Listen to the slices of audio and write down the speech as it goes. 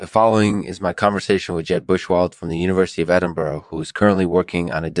The following is my conversation with Jed Buchwald from the University of Edinburgh, who is currently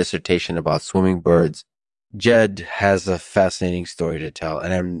working on a dissertation about swimming birds. Jed has a fascinating story to tell,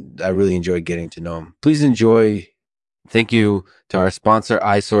 and I really enjoyed getting to know him. Please enjoy. Thank you to our sponsor,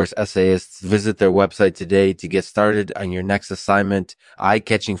 iSource Essayists. Visit their website today to get started on your next assignment.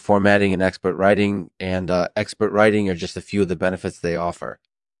 Eye-catching formatting and expert writing, expert writing are just a few of the benefits they offer.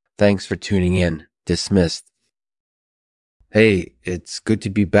 Thanks for tuning in. Dismissed. Hey, it's good to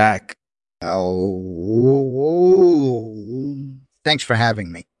be back. Oh, thanks for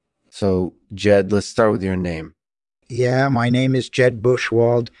having me. So, Jed, let's start with your name. Yeah, my name is Jed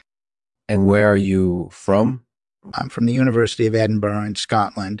Buchwald. And where are you from? I'm from the University of Edinburgh in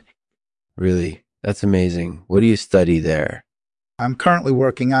Scotland. Really? That's amazing. What do you study there? I'm currently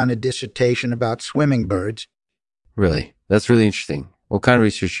working on a dissertation about swimming birds. Really? That's really interesting. What kind of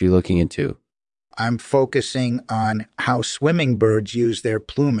research are you looking into? I'm focusing on how swimming birds use their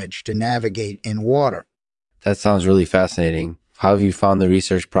plumage to navigate in water. That sounds really fascinating. How have you found the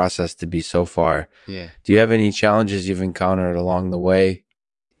research process to be so far? Yeah. Do you have any challenges you've encountered along the way?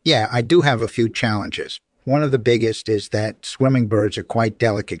 Yeah, I do have a few challenges. One of the biggest is that swimming birds are quite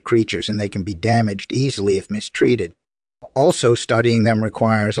delicate creatures and they can be damaged easily if mistreated. Also, studying them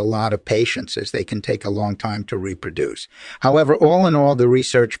requires a lot of patience as they can take a long time to reproduce. However, all in all, the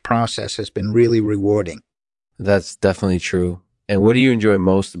research process has been really rewarding. That's definitely true. And what do you enjoy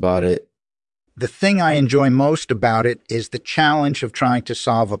most about it? The thing I enjoy most about it is the challenge of trying to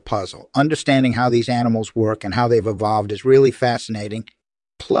solve a puzzle. Understanding how these animals work and how they've evolved is really fascinating.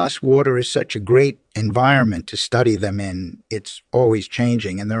 Plus, water is such a great environment to study them in. It's always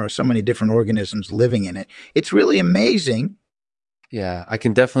changing, and there are so many different organisms living in it. It's really amazing. Yeah, I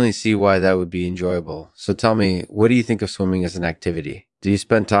can definitely see why that would be enjoyable. So tell me, what do you think of swimming as an activity? Do you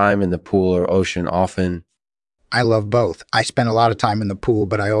spend time in the pool or ocean often? I love both. I spend a lot of time in the pool,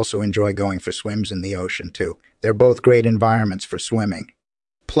 but I also enjoy going for swims in the ocean, too. They're both great environments for swimming.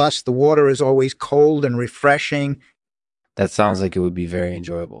 Plus, the water is always cold and refreshing. That sounds like it would be very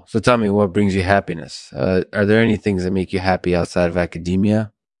enjoyable. So tell me, what brings you happiness? Are there any things that make you happy outside of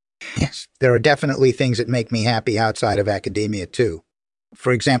academia? Yes, there are definitely things that make me happy outside of academia, too.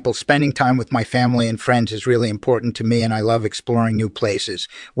 For example, spending time with my family and friends is really important to me, and I love exploring new places,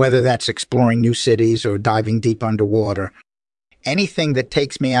 whether that's exploring new cities or diving deep underwater. Anything that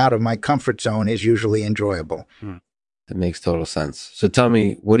takes me out of my comfort zone is usually enjoyable. That makes total sense. So tell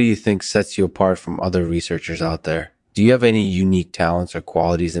me, what do you think sets you apart from other researchers out there? Do you have any unique talents or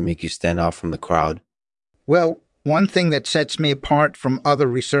qualities that make you stand out from the crowd? Well, one thing that sets me apart from other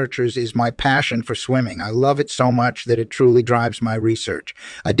researchers is my passion for swimming. I love it so much that it truly drives my research.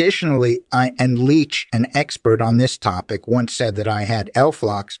 Additionally, Leach, an expert on this topic, once said that I had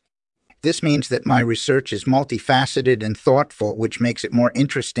L-flux. This means that my research is multifaceted and thoughtful, which makes it more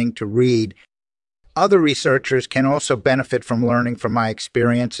interesting to read. Other researchers can also benefit from learning from my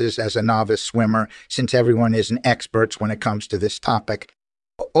experiences as a novice swimmer, since everyone isn't experts when it comes to this topic.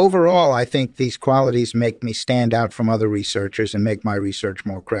 Overall, I think these qualities make me stand out from other researchers and make my research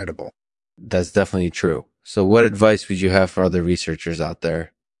more credible. That's definitely true. So what advice would you have for other researchers out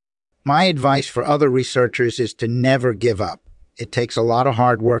there? My advice for other researchers is to never give up. It takes a lot of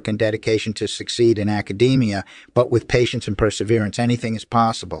hard work and dedication to succeed in academia, but with patience and perseverance, anything is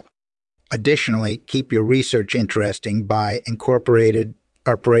possible. Additionally, keep your research interesting by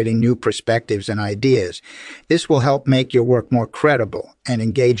incorporating new perspectives and ideas. This will help make your work more credible and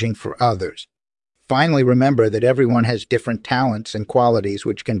engaging for others. Finally, remember that everyone has different talents and qualities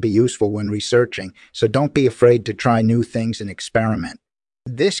which can be useful when researching, so don't be afraid to try new things and experiment.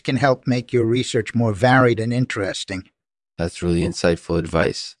 This can help make your research more varied and interesting. That's really insightful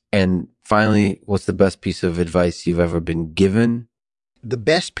advice. And finally, what's the best piece of advice you've ever been given? The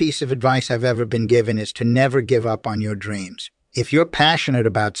best piece of advice I've ever been given is to never give up on your dreams. If you're passionate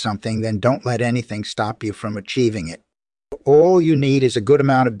about something, then don't let anything stop you from achieving it. All you need is a good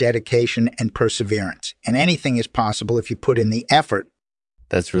amount of dedication and perseverance, and anything is possible if you put in the effort.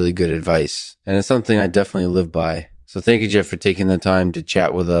 That's really good advice, and it's something I definitely live by. So thank you, Jeff, for taking the time to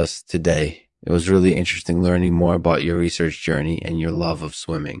chat with us today. It was really interesting learning more about your research journey and your love of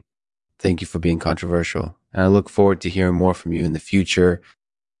swimming. Thank you for being controversial, and I look forward to hearing more from you in the future.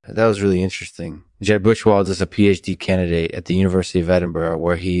 That was really interesting. Jed Buchwald is a PhD candidate at the University of Edinburgh,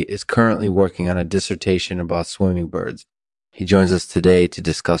 where he is currently working on a dissertation about swimming birds. He joins us today to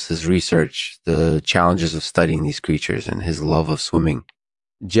discuss his research, the challenges of studying these creatures, and his love of swimming.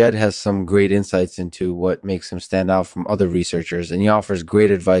 Jed has some great insights into what makes him stand out from other researchers, and he offers great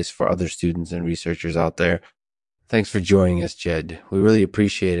advice for other students and researchers out there. Thanks for joining us, Jed. We really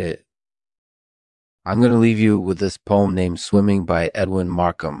appreciate it. I'm going to leave you with this poem named Swimming by Edwin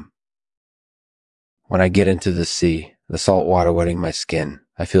Markham. When I get into the sea, the salt water wetting my skin,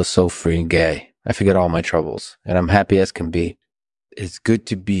 I feel so free and gay. I forget all my troubles, and I'm happy as can be. It's good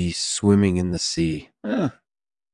to be swimming in the sea.